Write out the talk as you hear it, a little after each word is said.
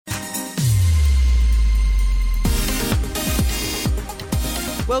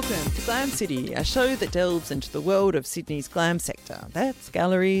Welcome to Glam City, a show that delves into the world of Sydney's glam sector. That's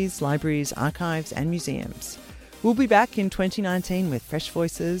galleries, libraries, archives and museums. We'll be back in 2019 with fresh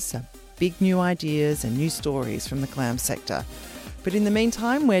voices, big new ideas and new stories from the glam sector. But in the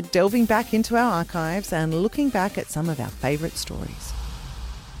meantime, we're delving back into our archives and looking back at some of our favourite stories.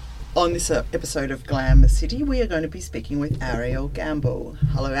 On this episode of Glam City, we are going to be speaking with Ariel Gamble.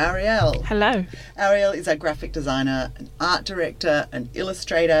 Hello, Ariel. Hello. Ariel is a graphic designer, an art director, an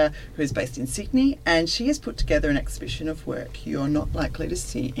illustrator who is based in Sydney, and she has put together an exhibition of work you're not likely to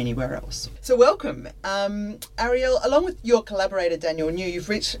see anywhere else. So welcome. Ariel, along with your collaborator Daniel New, you've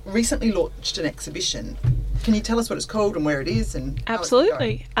recently launched an exhibition. Can you tell us what it's called and where it is? And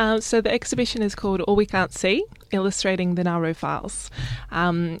Absolutely. So the exhibition is called All We Can't See, Illustrating the Nauru Files.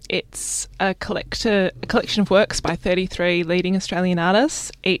 It's a collection of works by 33 leading Australian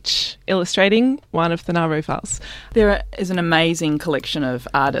artists, each illustrating one of the Nauru Files. There is an amazing collection of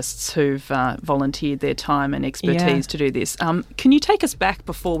artists who've volunteered their time and expertise to do this. Can you take us back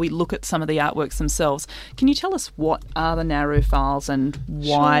before we look at some of the artworks themselves? Can you tell us what are the Nauru Files and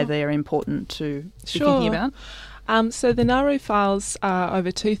why they're important to be thinking about? So the Nauru Files are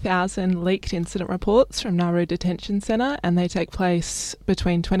over 2,000 leaked incident reports from Nauru Detention Centre, and they take place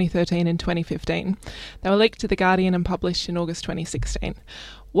between 2013 and 2015. They were leaked to The Guardian and published in August 2016.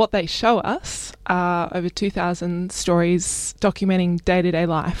 What they show us are over 2,000 stories documenting day-to-day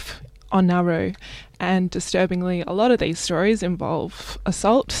life on Nauru, and disturbingly, a lot of these stories involve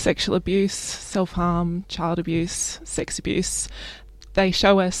assault, sexual abuse, self-harm, child abuse, sex abuse. They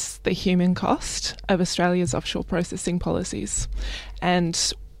show us the human cost of Australia's offshore processing policies.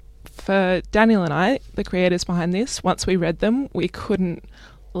 And for Daniel and I, the creators behind this, once we read them, we couldn't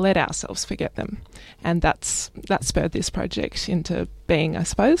let ourselves forget them. And that spurred this project into being, I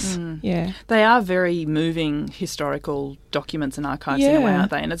suppose. Yeah. They are very moving historical documents and archives in a way,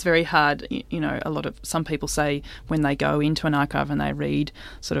 aren't they? And it's very hard, some people say when they go into an archive and they read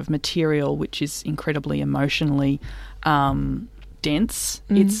sort of material which is incredibly emotionally dense,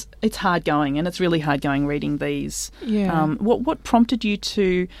 it's hard going, and it's really hard going reading these. What prompted you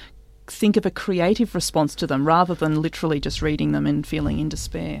to think of a creative response to them rather than literally just reading them and feeling in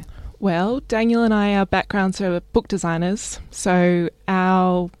despair? Well, Daniel and I, our backgrounds are book designers, so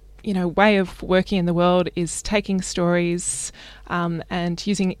our way of working in the world is taking stories and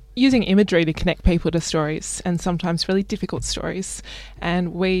using imagery to connect people to stories, and sometimes really difficult stories.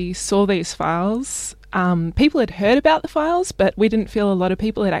 And we saw these files. People had heard about the files, but we didn't feel a lot of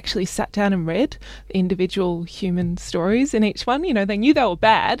people had actually sat down and read the individual human stories in each one. They knew they were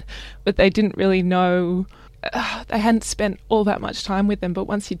bad, but they didn't really know. They hadn't spent all that much time with them, but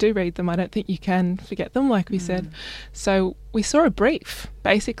once you do read them, I don't think you can forget them, like we said. So we saw a brief,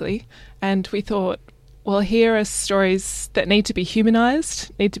 basically, and we thought, well, here are stories that need to be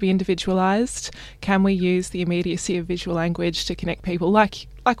humanised, need to be individualised. Can we use the immediacy of visual language to connect people, like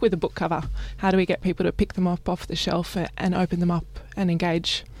with a book cover? How do we get people to pick them up off the shelf and open them up and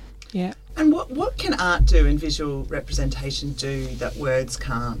engage? Yeah. And what can art do and visual representation do that words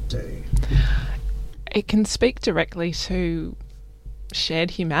can't do? It can speak directly to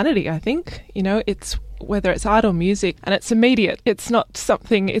shared humanity, I think. It's whether it's art or music, and it's immediate. It's not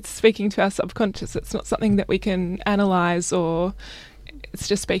something, it's speaking to our subconscious. It's not something that we can analyse, or it's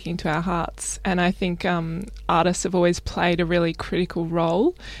just speaking to our hearts. And I think artists have always played a really critical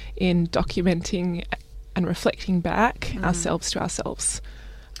role in documenting and reflecting back ourselves to ourselves.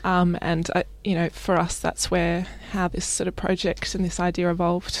 And for us, that's how this sort of project and this idea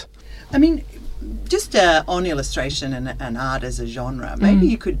evolved. I mean, just on illustration and art as a genre, maybe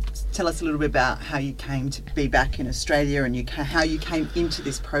you could tell us a little bit about how you came to be back in Australia and how you came into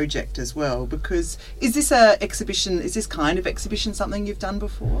this project as well. Because is this kind of exhibition something you've done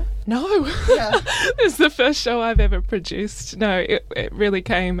before? No. Yeah. This is the first show I've ever produced. No, it really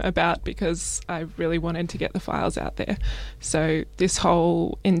came about because I really wanted to get the files out there. So this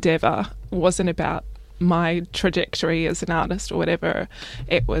whole endeavour wasn't about my trajectory as an artist or whatever.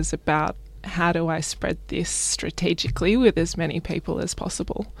 It was about how do I spread this strategically with as many people as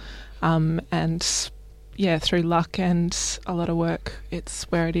possible. And through luck and a lot of work, it's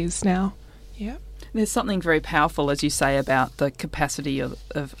where it is now. Yeah. There's something very powerful, as you say, about the capacity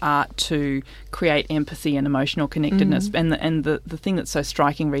of art to create empathy and emotional connectedness. And the thing that's so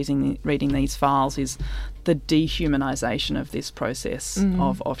striking reading these files is the dehumanisation of this process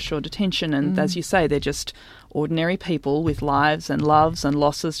of offshore detention. And as you say, they're just ordinary people with lives and loves and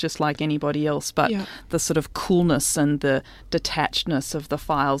losses just like anybody else, but the sort of coolness and the detachedness of the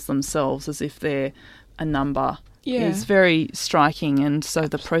files themselves as if they're a number is very striking. And so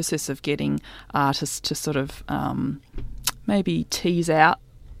the process of getting artists to sort of maybe tease out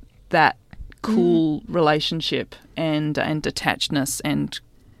that cool relationship and detachedness and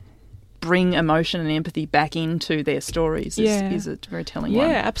bring emotion and empathy back into their stories is a very telling one.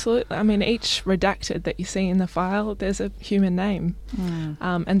 Yeah, absolutely. I mean, each redacted that you see in the file, there's a human name.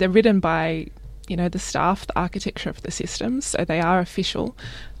 And they're written by, the staff, the architecture of the systems, so they are official.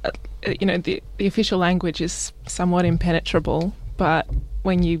 The official language is somewhat impenetrable, but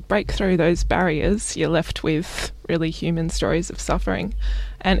when you break through those barriers, you're left with really human stories of suffering.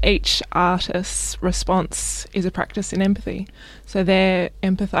 And each artist's response is a practice in empathy. So they're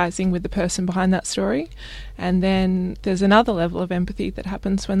empathising with the person behind that story. And then there's another level of empathy that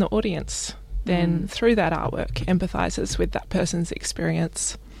happens when the audience then, through that artwork, empathises with that person's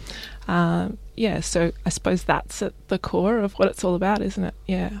experience. So I suppose that's at the core of what it's all about, isn't it?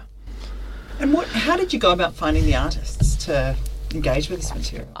 Yeah. And how did you go about finding the artists to engage with this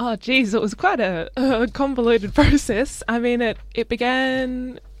material? Oh, geez, it was quite a convoluted process. I mean, it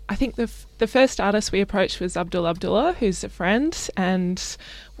began, I think the first artist we approached was Abdullah, who's a friend, and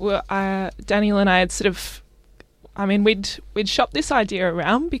Daniel and I had sort of, we'd shopped this idea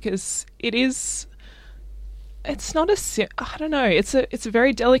around because it's not it's a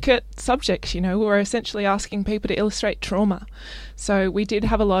very delicate subject, We're essentially asking people to illustrate trauma. So we did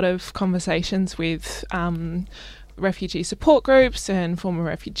have a lot of conversations with refugee support groups and former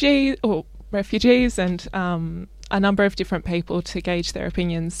refugees and a number of different people to gauge their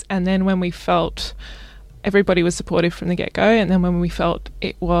opinions. And then when we felt everybody was supportive from the get-go, and then when we felt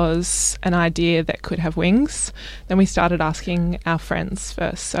it was an idea that could have wings, then we started asking our friends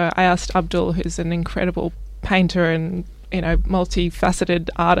first. So I asked Abdul, who's an incredible painter and multifaceted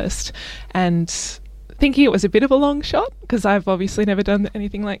artist, and thinking it was a bit of a long shot because I've obviously never done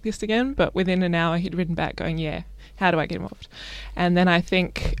anything like this again, but within an hour he'd written back going, yeah, how do I get involved? And then I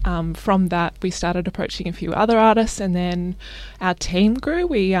think from that we started approaching a few other artists, and then our team grew.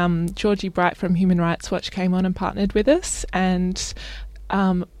 Georgie Bright from Human Rights Watch came on and partnered with us, and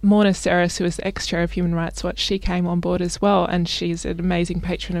Morna Seris, who is the ex-chair of Human Rights Watch, she came on board as well, and she's an amazing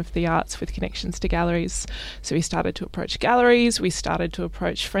patron of the arts with connections to galleries. So we started to approach galleries, we started to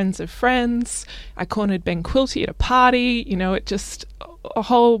approach friends of friends. I cornered Ben Quilty at a party, it just a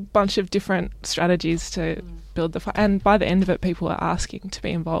whole bunch of different strategies to build and by the end of it, people were asking to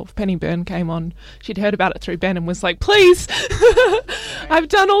be involved. Penny Byrne came on. She'd heard about it through Ben and was like, please, I've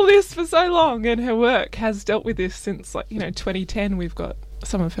done all this for so long. And her work has dealt with this since 2010. We've got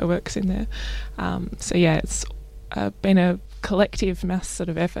some of her works in there. It's been a collective mass sort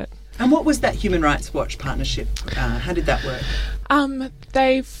of effort. And what was that Human Rights Watch partnership? How did that work?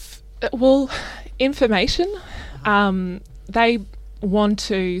 Information. They want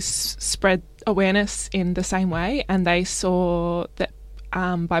to spread awareness in the same way, and they saw that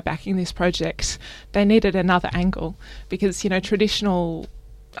by backing this project they needed another angle, because traditional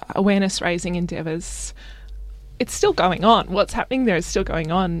awareness raising endeavours, it's still going on. What's happening there is still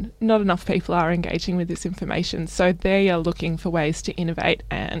going on. Not enough people are engaging with this information, so they are looking for ways to innovate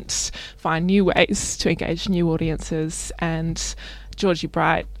and find new ways to engage new audiences. And Georgie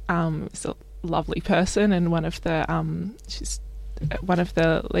Bright is a lovely person and she's one of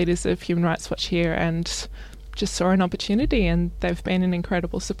the leaders of Human Rights Watch here, and just saw an opportunity, and they've been an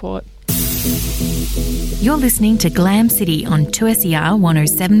incredible support. You're listening to Glam City on 2SER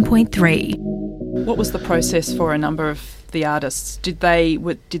 107.3. What was the process for a number of the artists? Did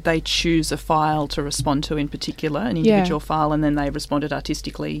they choose a file to respond to in particular, an individual file, and then they responded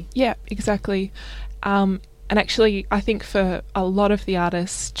artistically? Yeah, exactly. And actually, I think for a lot of the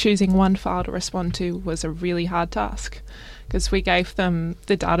artists, choosing one file to respond to was a really hard task, because we gave them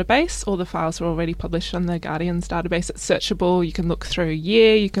the database. All the files were already published on the Guardian's database. It's searchable. You can look through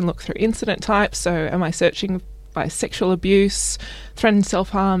year, you can look through incident type. So am I searching by sexual abuse, threatened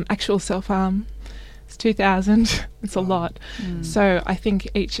self-harm, actual self-harm? It's 2,000. It's a lot. So I think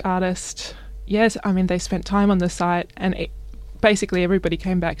each artist, they spent time on the site, and basically everybody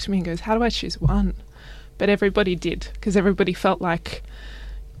came back to me and goes, how do I choose one? But everybody did, because everybody felt like,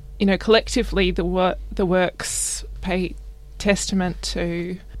 collectively the works pay testament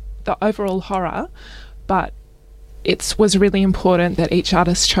to the overall horror, but it was really important that each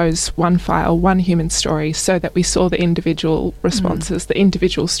artist chose one file, one human story, so that we saw the individual responses, the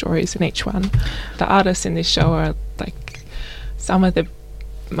individual stories in each one. The artists in this show are some of the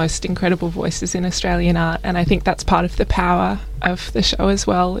most incredible voices in Australian art, and I think that's part of the power of the show as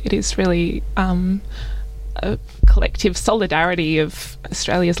well. It is really a collective solidarity of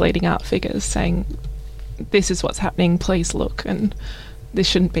Australia's leading art figures saying, this is what's happening, please look, and this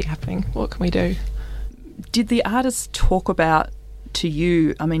shouldn't be happening, what can we do? Did the artists talk about to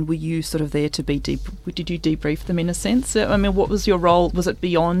you, I mean, were you sort of there to be did you debrief them in a sense? I mean, what was your role? Was it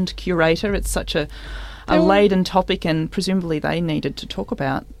beyond curator? It's such a laden topic, and presumably they needed to talk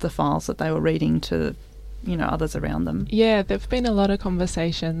about the files that they were reading to, others around them. Yeah, there have been a lot of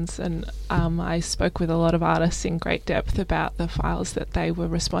conversations, and I spoke with a lot of artists in great depth about the files that they were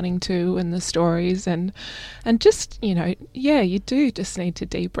responding to and the stories, and just, you do just need to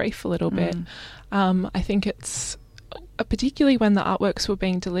debrief a little bit. I think it's particularly when the artworks were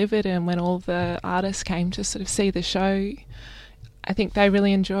being delivered and when all the artists came to sort of see the show, I think they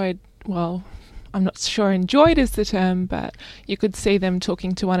really enjoyed, well, I'm not sure enjoyed is the term, but you could see them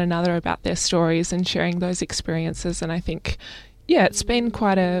talking to one another about their stories and sharing those experiences. And I think, it's been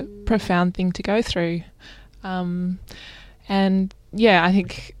quite a profound thing to go through. I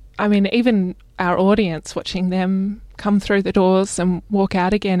think, even our audience, watching them come through the doors and walk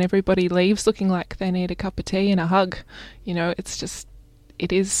out again, everybody leaves looking like they need a cup of tea and a hug.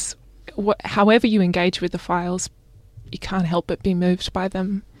 However you engage with the files, you can't help but be moved by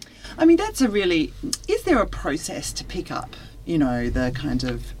them. I mean, is there a process to pick up, the kind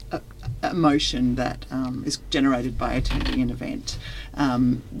of emotion that is generated by attending an event?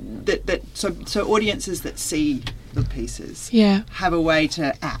 So audiences that see the pieces have a way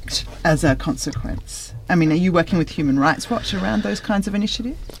to act as a consequence. I mean, are you working with Human Rights Watch around those kinds of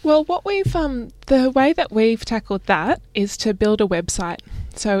initiatives? Well, what the way that we've tackled that is to build a website.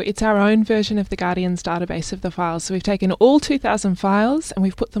 So it's our own version of the Guardian's database of the files. So we've taken all 2,000 files and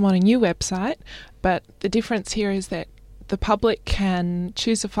we've put them on a new website. But the difference here is that the public can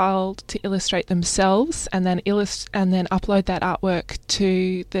choose a file to illustrate themselves and then upload that artwork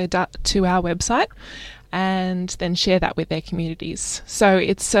to our website and then share that with their communities. So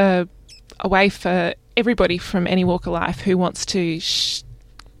it's a way for everybody from any walk of life who wants to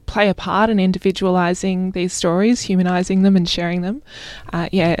play a part in individualising these stories, humanising them and sharing them.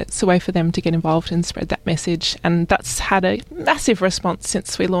 It's a way for them to get involved and spread that message, and that's had a massive response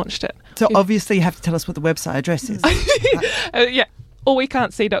since we launched it. So obviously you have to tell us what the website address is.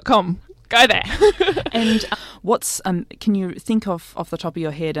 allwecan'tsee.com. Go there. And can you think of, off the top of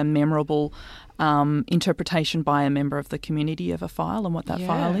your head, a memorable interpretation by a member of the community of a file and what that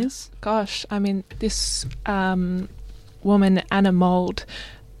file is? Gosh, I mean, this woman, Anna Mould,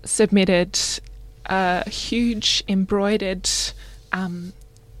 submitted a huge embroidered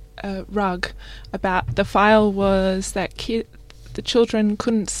rug about the file was that the children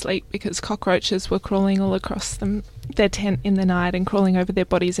couldn't sleep because cockroaches were crawling all across their tent in the night and crawling over their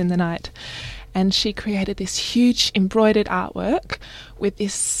bodies in the night. And she created this huge embroidered artwork with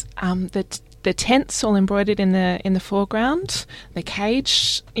this the tents all embroidered in the foreground, the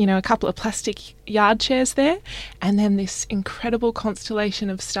cage, a couple of plastic yard chairs there, and then this incredible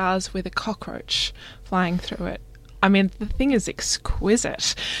constellation of stars with a cockroach flying through it. I mean, the thing is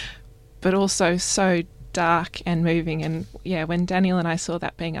exquisite, but also so dark and moving. And when Daniel and I saw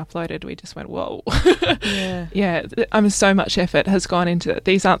that being uploaded, we just went, whoa. So much effort has gone into it.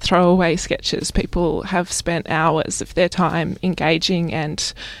 These aren't throwaway sketches. People have spent hours of their time engaging,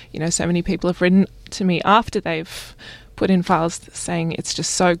 and so many people have written to me after they've put in files saying it's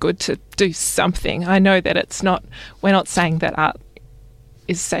just so good to do something. I know that we're not saying that art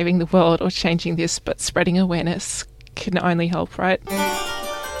is saving the world or changing this, but spreading awareness can only help, right?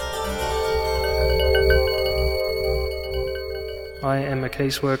 I am a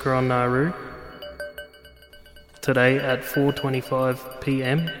caseworker on Nauru. Today at 4:25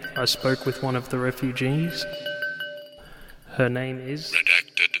 p.m. I spoke with one of the refugees. Her name is...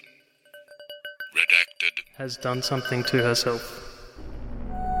 Redacted. Has done something to herself.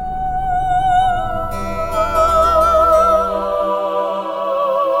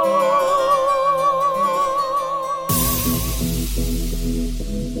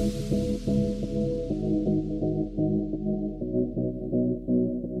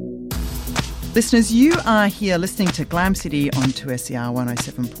 Listeners, you are here listening to Glam City on 2SER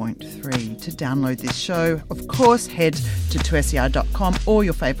 107.3. To download this show, of course, head to 2SER.com or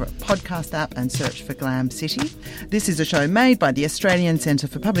your favourite podcast app and search for Glam City. This is a show made by the Australian Centre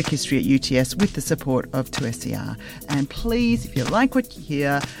for Public History at UTS with the support of 2SER. And please, if you like what you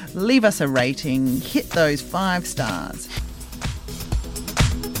hear, leave us a rating, hit those 5 stars.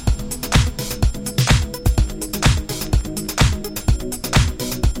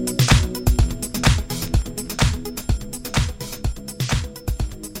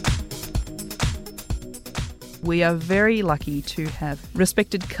 We are very lucky to have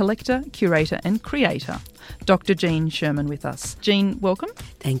respected collector, curator and creator Dr Gene Sherman with us. Gene, welcome.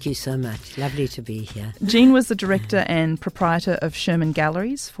 Thank you so much. Lovely to be here. Gene was the director and proprietor of Sherman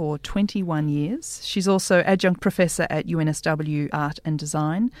Galleries for 21 years. She's also adjunct professor at UNSW Art and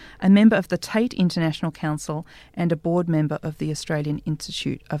Design, a member of the Tate International Council and a board member of the Australian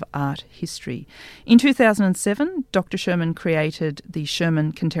Institute of Art History. In 2007, Dr Sherman created the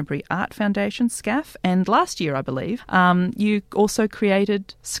Sherman Contemporary Art Foundation, SCAF, and last year, I believe, you also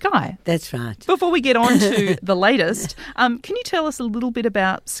created Sky. That's right. Before we get on to the latest, can you tell us a little bit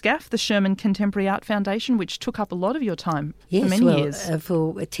about SCAF, the Sherman Contemporary Art Foundation, which took up a lot of your time for many years?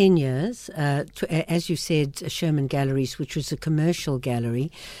 For 10 years, as you said, Sherman Galleries, which was a commercial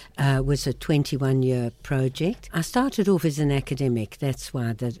gallery, was a 21-year project. I started off as an academic. That's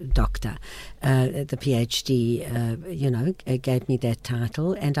why the doctor, the PhD, gave me that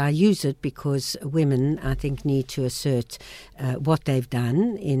title. And I use it because women, I think, need to assert what they've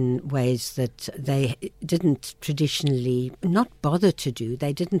done in ways that they didn't traditionally not bother to do.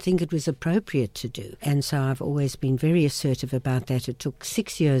 They didn't think it was appropriate to do. And so I've always been very assertive about that. It took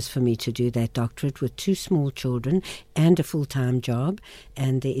 6 years for me to do that doctorate with 2 small children and a full-time job.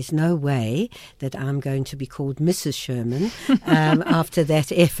 And there is no way that I'm going to be called Mrs. Sherman after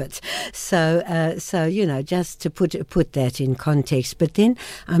that effort. So just to put that in context. But then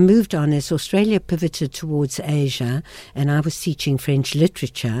I moved on as Australia pivoted towards Asia and I was teaching French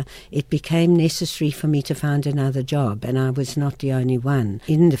literature. It became necessary for me to find another job, and I was not the only one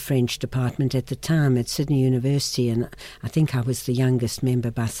in the French department at the time at Sydney University, and I think I was the youngest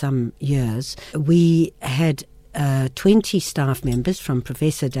member by some years. We had 20 staff members, from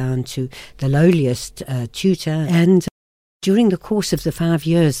professor down to the lowliest tutor, and during the course of the 5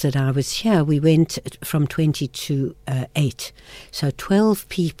 years that I was here, we went from 20 to 8. So 12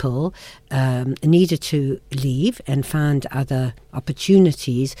 people needed to leave and find other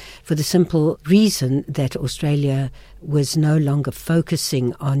opportunities for the simple reason that Australia was no longer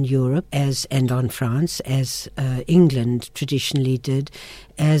focusing on Europe and on France as England traditionally did,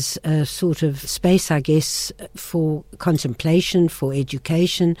 as a sort of space, I guess, for contemplation, for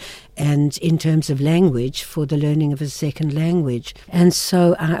education, and in terms of language, for the learning of a second language. And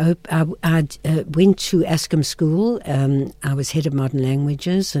so I went to Ascom School. I was head of modern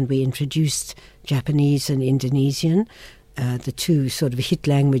languages, and we introduced Japanese and Indonesian, the 2 sort of hit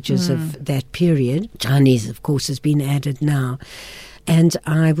languages of that period. Chinese, of course, has been added now. And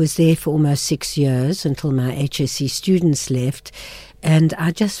I was there for almost 6 years until my HSC students left. And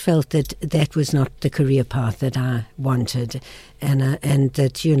I just felt that that was not the career path that I wanted. And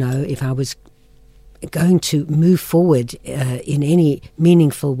that, if I was going to move forward in any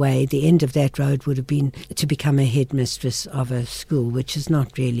meaningful way, the end of that road would have been to become a headmistress of a school, which is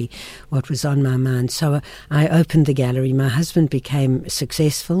not really what was on my mind. So I opened the gallery. My husband became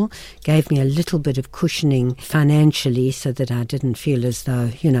successful, gave me a little bit of cushioning financially so that I didn't feel as though,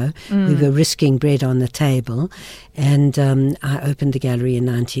 we were risking bread on the table. And I opened the gallery in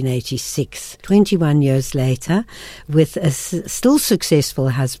 1986. 21 years later, with a still successful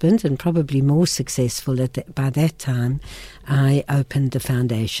husband and probably more successful by that time, I opened the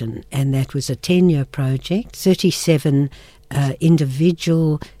foundation. And that was a 10-year project, 37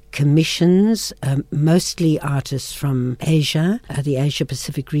 individual commissions, mostly artists from Asia, the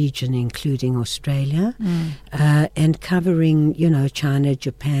Asia-Pacific region, including Australia, and covering, China,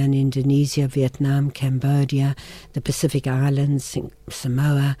 Japan, Indonesia, Vietnam, Cambodia, the Pacific Islands,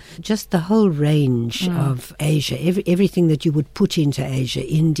 Samoa, just the whole range of Asia, everything that you would put into Asia,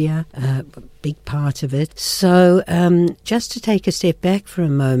 India, big part of it. So just to take a step back for a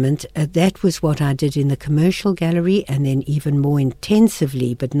moment, that was what I did in the commercial gallery, and then even more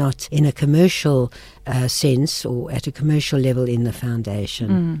intensively, but not in a commercial sense or at a commercial level, in the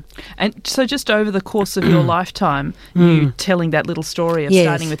foundation. And so just over the course of your lifetime, you telling that little story of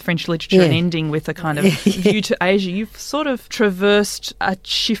starting with French literature and ending with a kind of view to Asia, you've sort of traversed a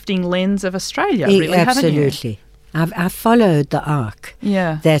shifting lens of Australia, really, haven't you? Absolutely. I've followed the arc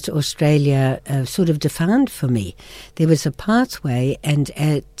that Australia sort of defined for me. There was a pathway, and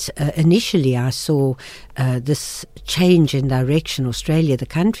initially I saw this change in direction, Australia, the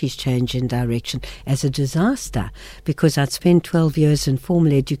country's change in direction, as a disaster, because I'd spent 12 years in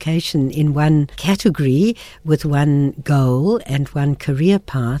formal education in one category with one goal and one career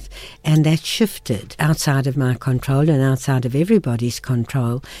path, and that shifted outside of my control and outside of everybody's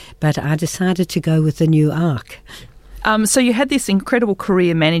control. But I decided to go with the new arc. So you had this incredible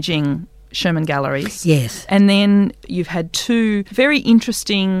career managing Sherman Galleries. Yes. And then you've had 2 very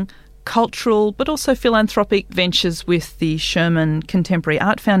interesting cultural but also philanthropic ventures with the Sherman Contemporary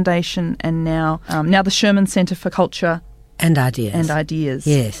Art Foundation and now the Sherman Centre for Culture And ideas.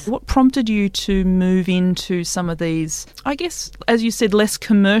 Yes. What prompted you to move into some of these, I guess, as you said, less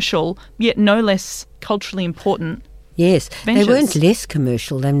commercial, yet no less culturally important? Yes, ventures? They weren't less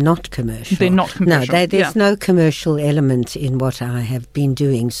commercial, they're not commercial. They're not commercial. No, there's no commercial element in what I have been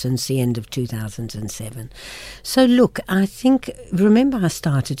doing since the end of 2007. So look, I think, remember I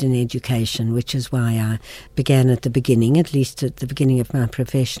started in education, which is why I began at the beginning, at least at the beginning of my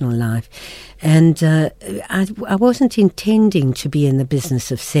professional life. And I wasn't intending to be in the business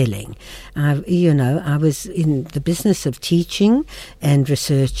of selling. I was in the business of teaching and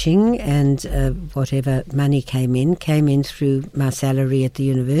researching, and whatever money came in through my salary at the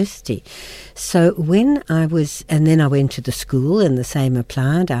university. So when and then I went to the school, and the same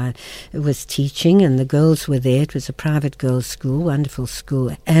applied. I was teaching, and the girls were there. It was a private girls' school, wonderful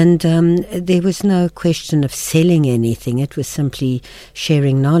school. And there was no question of selling anything. It was simply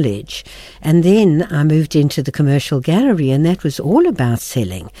sharing knowledge. And then I moved into the commercial gallery, and that was all about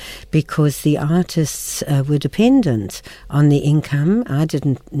selling, because the artists were dependent on the income. I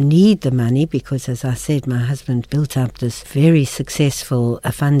didn't need the money because, as I said, my husband built up this very successful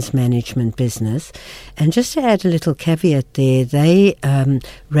funds management business. And just to add a little caveat there, they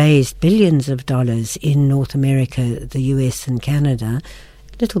raised billions of dollars in North America, the US and Canada,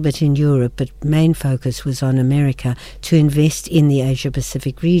 a little bit in Europe, but main focus was on America, to invest in the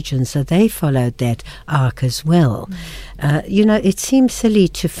Asia-Pacific region. So they followed that arc as well. It seems silly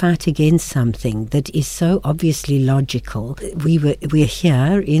to fight against something that is so obviously logical. We're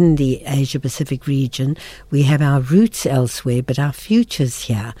here in the Asia-Pacific region. We have our roots elsewhere, but our future's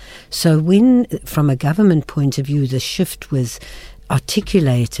here. So when, from a government point of view, the shift was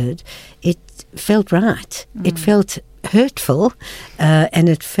articulated, it felt right. It felt hurtful, and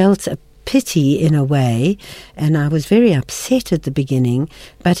it felt a pity in a way, and I was very upset at the beginning,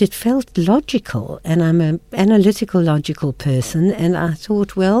 but it felt logical, and I'm an analytical, logical person, and I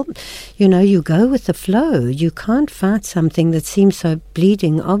thought, well, you go with the flow. You can't fight something that seems so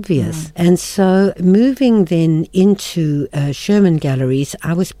bleeding obvious. And so moving then into Sherman Galleries,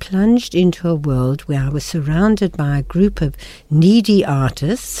 I was plunged into a world where I was surrounded by a group of needy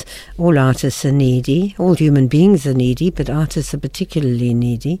artists. All artists are needy, all human beings are needy, but artists are particularly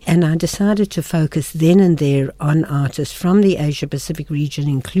needy, and I decided to focus then and there on artists from the Asia-Pacific region,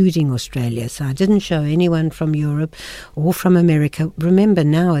 including Australia. So I didn't show anyone from Europe or from America. Remember,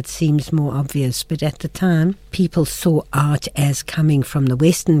 now it seems more obvious, but at the time, people saw art as coming from the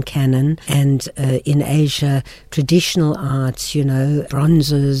Western canon, and in Asia, traditional arts,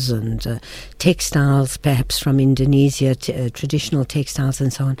 bronzes and textiles, perhaps from Indonesia, traditional textiles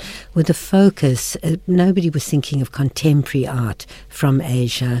and so on, were the focus. Nobody was thinking of contemporary art from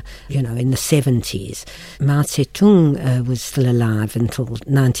Asia, in the 70s. Mao Zedong was still alive until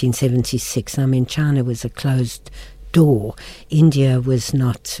 1976. China was a closed door. India was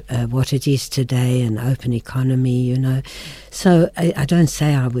not what it is today, an open economy, So I don't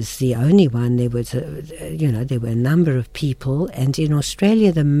say I was the only one. There was, there were a number of people. And in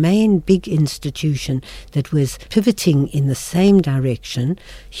Australia, the main big institution that was pivoting in the same direction,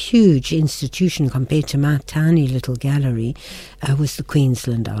 huge institution compared to my tiny little gallery, was the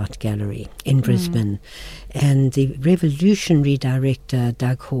Queensland Art Gallery in Brisbane. And the revolutionary director,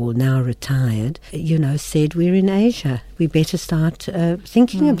 Doug Hall, now retired, said, we're in Asia. We better start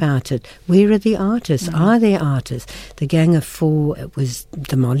thinking about it. Where are the artists? Are there artists? The Gang of Four was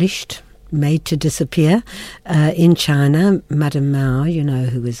demolished, made to disappear in China. Madame Mao,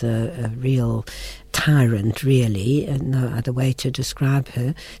 who was a real tyrant, really, no other way to describe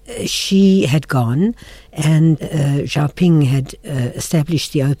her. She had gone, and Xiaoping had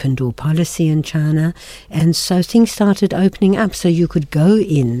established the open door policy in China, and so things started opening up, so you could go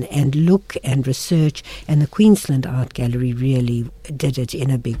in and look and research, and the Queensland Art Gallery really did it in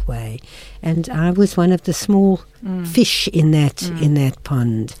a big way. And I was one of the small fish in that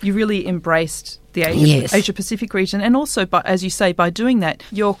pond. You really embraced the Asia-Pacific region, and also, as you say, by doing that,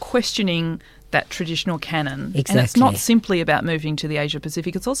 you're questioning that traditional canon. Exactly. And it's not simply about moving to the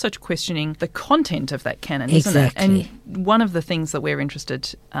Asia-Pacific, it's also questioning the content of that canon, isn't it? And one of the things that we're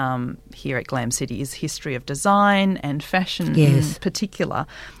interested here at Glam City is history of design and fashion in particular.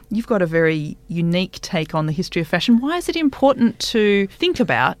 You've got a very unique take on the history of fashion. Why is it important to think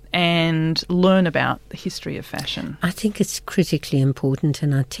about and learn about the history of fashion? I think it's critically important,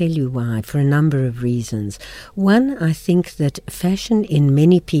 and I'll tell you why, for a number of reasons. One, I think that fashion in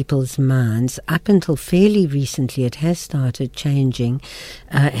many people's minds, up until fairly recently, it has started changing,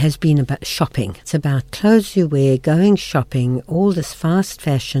 has been about shopping. It's about clothes you wear, going shopping, all this fast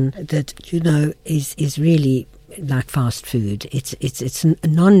fashion that, is really like fast food. It's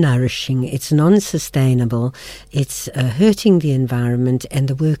non-nourishing, it's non-sustainable, it's hurting the environment, and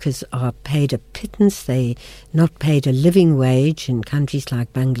the workers are paid a pittance. They're not paid a living wage in countries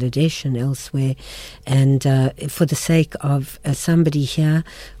like Bangladesh and elsewhere. And for the sake of somebody here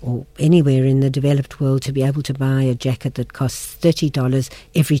or anywhere in the developed world to be able to buy a jacket that costs $30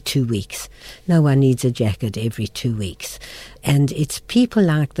 every 2 weeks. No one needs a jacket every 2 weeks. And it's people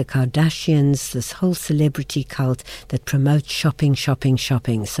like the Kardashians, this whole celebrity cult that promotes shopping.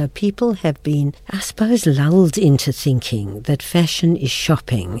 So people have been, I suppose, lulled into thinking that fashion is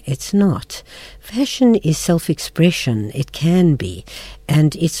shopping. It's not. Fashion is self-expression. It can be.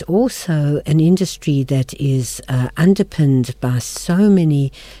 And it's also an industry that is underpinned by so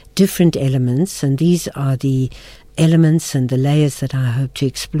many different elements, and these are the elements and the layers that I hope to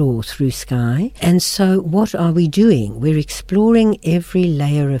explore through Sky. And so what are we doing? We're exploring every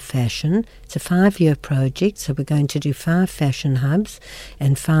layer of fashion. It's a 5-year project, so we're going to do 5 fashion hubs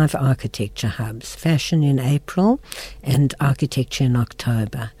and 5 architecture hubs. Fashion in April and architecture in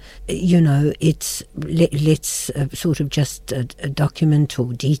October. Let's sort of just document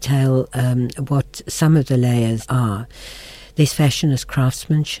or detail what some of the layers are. There's fashion as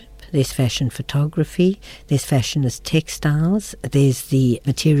craftsmanship. There's fashion photography, there's fashion as textiles, there's the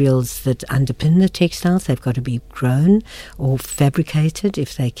materials that underpin the textiles. They've got to be grown or fabricated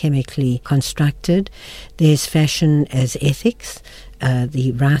if they're chemically constructed. There's fashion as ethics,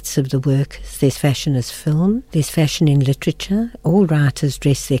 the rights of the workers. There's fashion as film. There's fashion in literature. All writers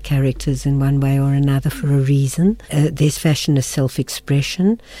dress their characters in one way or another for a reason. There's fashion as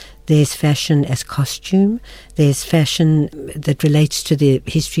self-expression. There's fashion as costume. There's fashion that relates to the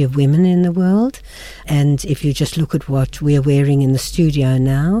history of women in the world. And if you just look at what we're wearing in the studio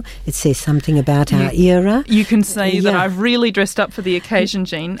now, it says something about our era. You can say that I've really dressed up for the occasion,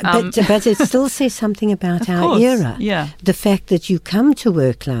 Jean. But it still says something about our era. Yeah. The fact that you come to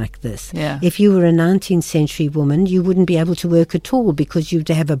work like this. Yeah. If you were a 19th century woman, you wouldn't be able to work at all because you'd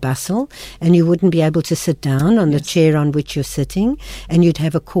have a bustle and you wouldn't be able to sit down on the chair on which you're sitting, and you'd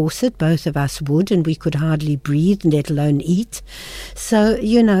have a corset. Both of us would, and we could hardly breathe, let alone eat. So,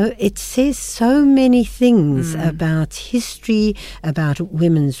 it says so many things about history, about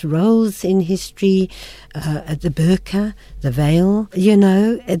women's roles in history, the burqa, the veil.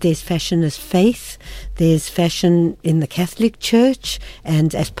 There's fashion as faith. There's fashion in the Catholic Church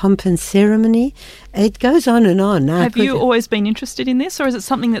and as pomp and ceremony. It goes on and on. Have you always been interested in this, or is it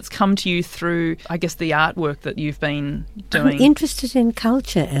something that's come to you through, I guess, the artwork that you've been doing? I'm interested in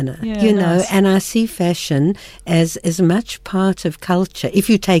culture, Anna. Nice. And I see fashion as much part of culture. If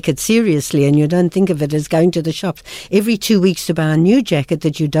you take it seriously and you don't think of it as going to the shops every 2 weeks to buy a new jacket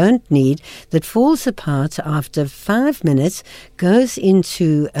that you don't need, that falls apart after 5 minutes, goes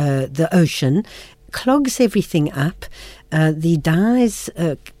into the ocean, clogs everything up, the dyes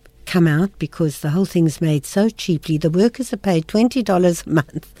come out because the whole thing's made so cheaply. The workers are paid $20 a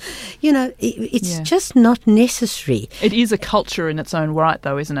month. It's just not necessary. It is a culture in its own right,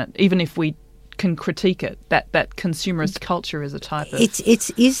 though, isn't it? Even if we can critique it, that consumerist culture is a type of... It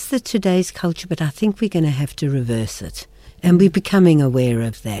is the today's culture, but I think we're going to have to reverse it. And we're becoming aware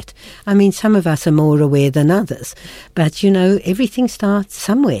of that. I mean, some of us are more aware than others. But, everything starts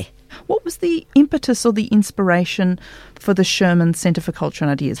somewhere. What was the impetus or the inspiration for the Sherman Centre for Culture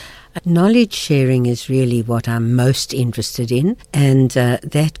and Ideas? Knowledge sharing is really what I'm most interested in, and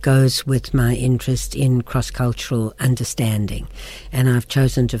that goes with my interest in cross-cultural understanding. And I've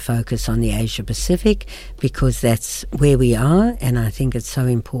chosen to focus on the Asia-Pacific because that's where we are, and I think it's so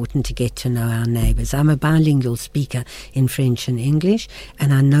important to get to know our neighbours. I'm a bilingual speaker in French and English,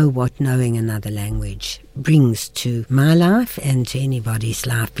 and I know what knowing another language brings to my life and to anybody's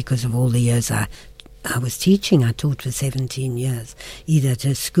life because of all the years I was teaching. I taught for 17 years, either at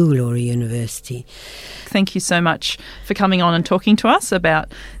a school or a university. Thank you so much for coming on and talking to us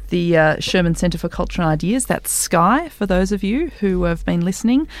about the Sherman Centre for Culture and Ideas. That's Sky, for those of you who have been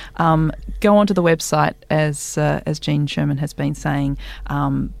listening. Go onto the website, as Gene Sherman has been saying,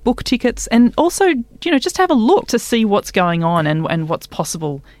 book tickets, and also, just have a look to see what's going on and what's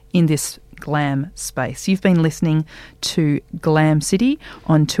possible in this glam space. You've been listening to Glam City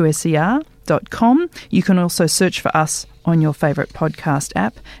on 2SER.com. You can also search for us on your favourite podcast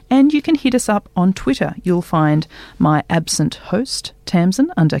app, and you can hit us up on Twitter. You'll find my absent host,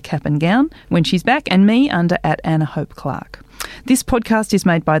 Tamsin, under Cap and Gown when she's back, and me under @AnnaHope Clark. This podcast is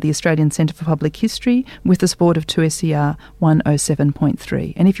made by the Australian Centre for Public History with the support of 2SER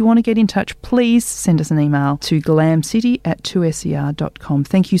 107.3. And if you want to get in touch, please send us an email to glamcity@2ser.com.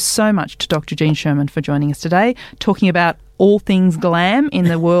 Thank you so much to Dr Gene Sherman for joining us today, talking about all things glam in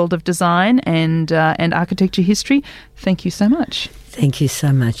the world of design and architecture history. Thank you so much. Thank you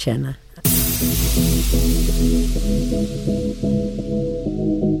so much, Anna.